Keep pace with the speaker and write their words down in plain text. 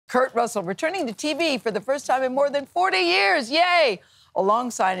Kurt Russell returning to TV for the first time in more than 40 years. Yay!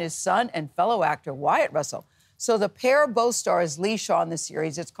 Alongside his son and fellow actor Wyatt Russell. So the pair both star as Lee Shaw in the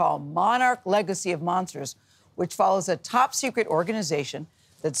series. It's called Monarch: Legacy of Monsters, which follows a top-secret organization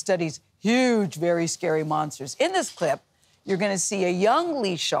that studies huge, very scary monsters. In this clip, you're going to see a young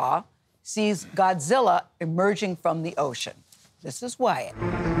Lee Shaw sees Godzilla emerging from the ocean. This is Wyatt.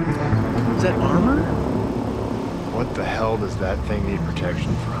 Is that armor? What the hell does that thing need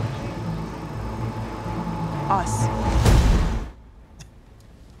protection from? Us.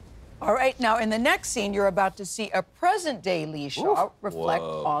 All right, now in the next scene, you're about to see a present-day Lee Shaw reflect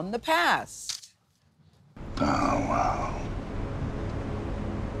on the past. Oh, wow.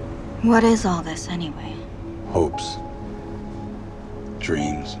 What is all this anyway? Hopes,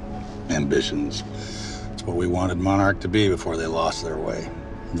 dreams, ambitions. It's what we wanted Monarch to be before they lost their way.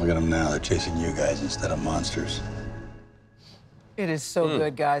 Look at them now. They're chasing you guys instead of monsters. It is so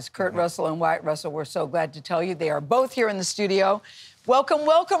good, guys. Kurt Russell and Wyatt Russell, we're so glad to tell you they are both here in the studio. Welcome,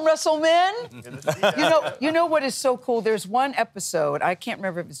 welcome, Russell men. You know what is so cool? There's one episode, I can't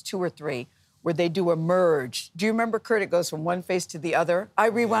remember if it's 2 or 3, where they do a merge. Do you remember, Kurt? It goes from one face to the other. I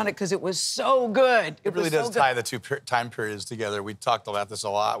rewound it because it was so good. It really does tie the two time periods together. We talked about this a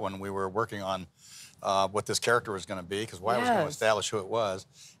lot when we were working on what this character was going to be, because Wyatt was going to establish who it was,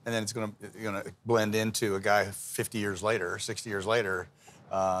 and then it's going to blend into a guy 50 years later, 60 years later.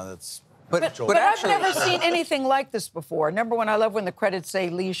 But I've never seen anything like this before. Number one, I love when the credits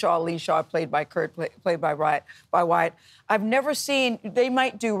say Lee Shaw, played by Kurt, played by Wyatt. I've never seen, they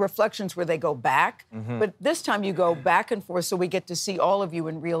might do reflections where they go back, but this time you go back and forth so we get to see all of you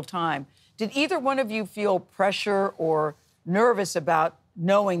in real time. Did either one of you feel pressure or nervous about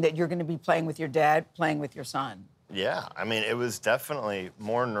knowing that you're going to be playing with your dad, playing with your son? Yeah, I mean, it was definitely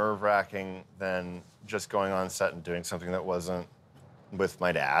more nerve-wracking than just going on set and doing something that wasn't with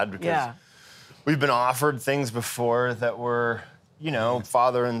my dad, because we've been offered things before that were, you know,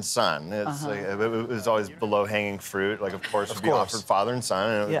 father and son. It's like, it was always the low-hanging fruit. Like, of course, we'd be offered father and son,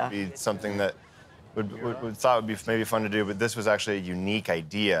 and it would be something that would thought would be maybe fun to do, but this was actually a unique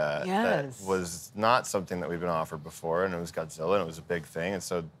idea that was not something that we've been offered before, and it was Godzilla, and it was a big thing, and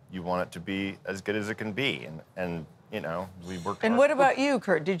so you want it to be as good as it can be, and you know, we worked hard. And what about you,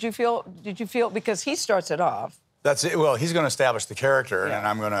 Kurt? Did you feel, because he starts it off. That's it. Well, he's going to establish the character, and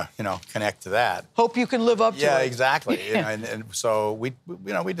I'm going to, connect to that. Hope you can live up to it. Yeah, exactly. And so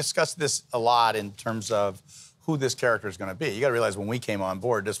we discussed this a lot in terms of who this character is going to be. You got to realize when we came on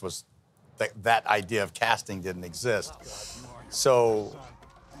board, this was that idea of casting didn't exist. So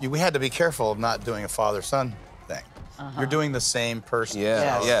we had to be careful of not doing a father-son thing. You're doing the same person.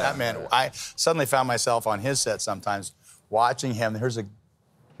 Yeah. That meant I suddenly found myself on his set sometimes watching him. Here's a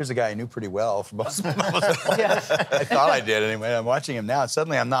guy I knew pretty well for most of my life. I thought I did anyway. I'm watching him now, and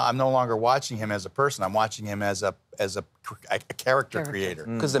suddenly I'm no longer watching him as a person. I'm watching him as a character creator.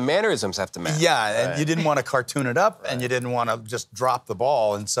 Because the mannerisms have to match. Yeah, and you didn't want to cartoon it up, and you didn't want to just drop the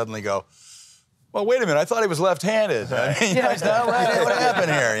ball and suddenly go, well, wait a minute, I thought he was left-handed. That's not right. What happened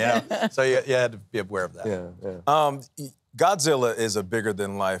here? So you had to be aware of that. Godzilla is a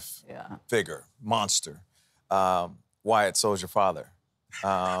bigger-than-life figure, monster. Wyatt, so is your father.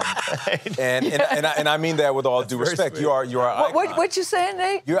 And I mean that with all due respect. You are an icon. What you saying,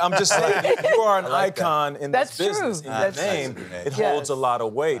 Nate? I'm just saying you are an icon in this That's business. true. In your name, it holds a lot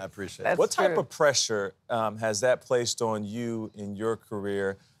of weight. I appreciate it. What type of pressure has that placed on you in your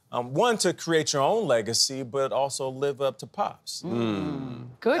career? One, to create your own legacy, but also live up to Pops. Good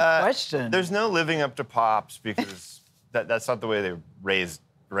question. There's no living up to Pops because that's not the way they raised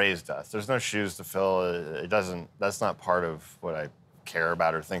us. There's no shoes to fill. That's not part of what I care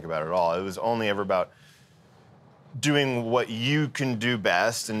about or think about at all. It was only ever about doing what you can do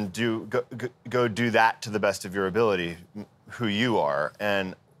best and go do that to the best of your ability, who you are.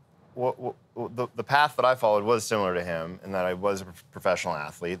 And the path that I followed was similar to him in that I was a professional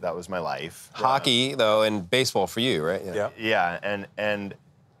athlete. That was my life. Hockey, though, and baseball for you, right? Yeah, and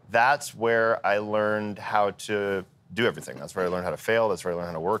that's where I learned how to do everything. That's where I learned how to fail. That's where I learned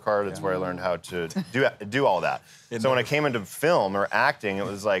how to work hard. That's where I learned how to do all that. So when I came into film or acting, it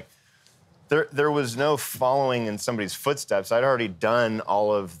was like there was no following in somebody's footsteps. I'd already done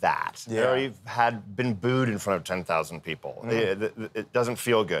all of that. I already had been booed in front of 10,000 people. It doesn't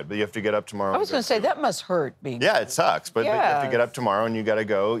feel good, but you have to get up tomorrow. I was going to say, that must hurt being... Yeah, it sucks, but you have to get up tomorrow and you got to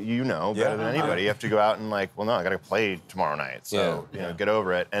go, better than anybody. You have to go out and I got to play tomorrow night. So, get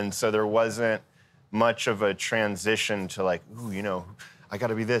over it. And so there wasn't much of a transition to I got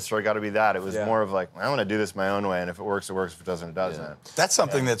to be this or I got to be that. It was more of I want to do this my own way, and if it works, it works. If it doesn't, it doesn't. That's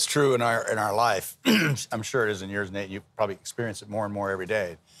something that's true in our life. I'm sure it is in yours, Nate. You probably experience it more and more every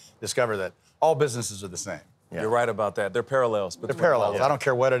day. discover that all businesses are the same. You're right about that. They're parallels. They're parallels. I don't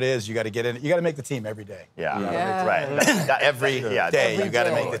care what it is. You got to get in. You got to make the team every day. Right. Every day you got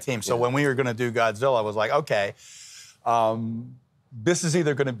to make the team. So when we were going to do Godzilla, I was like, okay, this is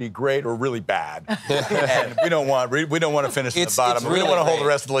either going to be great or really bad, and we don't want to finish at the bottom. We don't want to hold the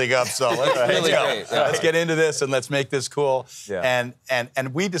rest of the league up. So let's go. Let's get into this and let's make this cool. And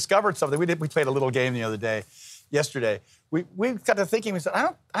we discovered something. We played a little game the other day, yesterday. We got to thinking. We said,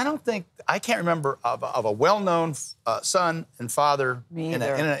 I can't remember of a well-known son and father in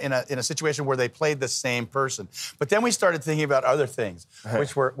a situation where they played the same person. But then we started thinking about other things,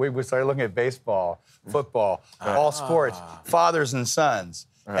 which were we started looking at baseball, football, all sports, fathers and sons.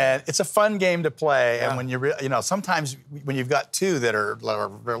 And it's a fun game to play. And when sometimes when you've got two that are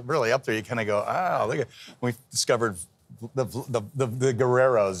really up there, you kind of go, oh, look at. We discovered the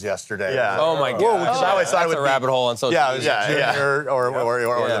Guerreros yesterday. Oh my God! Because I always thought it would be a rabbit hole on social media. Or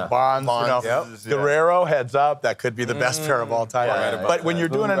the Bonds. Guerrero heads up. That could be the best pair of all time. But when you're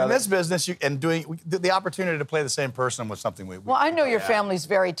doing it in this business, the opportunity to play the same person was something we. Well, I know your family's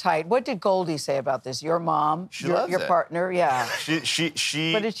very tight. What did Goldie say about this? Your mom, your partner,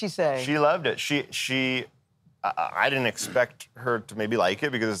 She. What did she say? She loved it. I didn't expect her to maybe like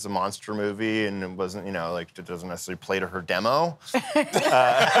it because it's a monster movie and it wasn't, it doesn't necessarily play to her demo. But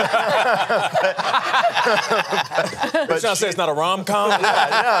y'all say it's not a rom-com?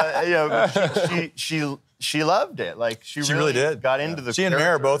 She loved it. Like she really did. Got into the. She and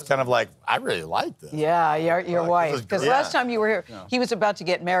Mare are both kind of like, I really like this. Yeah, your wife. Because last time you were here, he was about to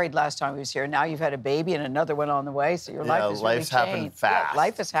get married last time he was here. Now you've had a baby and another one on the way, so your life is really changed. Life's happened fast. Yeah,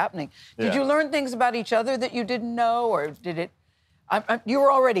 life is happening. Did you learn things about each other that you didn't know, or did it? You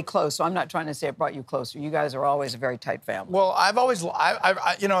were already close, so I'm not trying to say it brought you closer. You guys are always a very tight family. Well, I've always,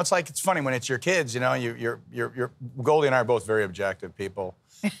 it's funny when it's your kids. You're Goldie and I are both very objective people,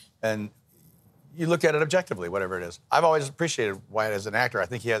 and. You look at it objectively, whatever it is. I've always appreciated Wyatt as an actor. I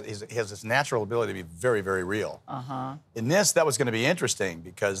think he has this natural ability to be very, very real. In this, that was going to be interesting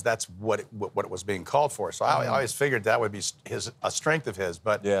because that's what it was being called for. So I always figured that would be a strength of his.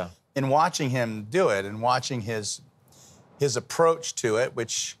 But in watching him do it and watching his approach to it,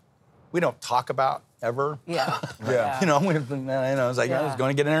 which we don't talk about ever. It's like, I was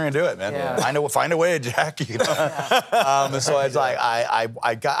going to get in there and do it, man. Find a way, Jack. So it's like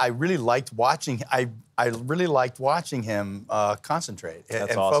I really liked watching. I really liked watching him concentrate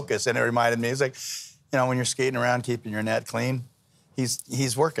and focus. And it reminded me, it's like, when you're skating around, keeping your net clean,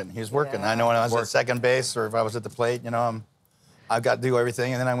 he's working. He's working. I know when I was at second base or if I was at the plate, I've got to do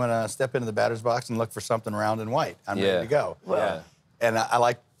everything, and then I'm going to step into the batter's box and look for something round and white. I'm ready to go. And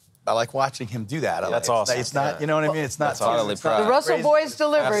I like watching him do that. That's awesome. It's not, you know what I mean? It's not totally proud. The Russell boys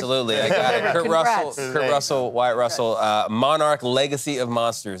delivered. Absolutely, I got it. Kurt Russell, Wyatt Russell, Monarch, Legacy of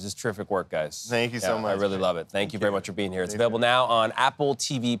Monsters. It's terrific work, guys. Thank you so much. I really love it. Thank you very much for being here. It's available now on Apple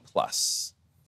TV+.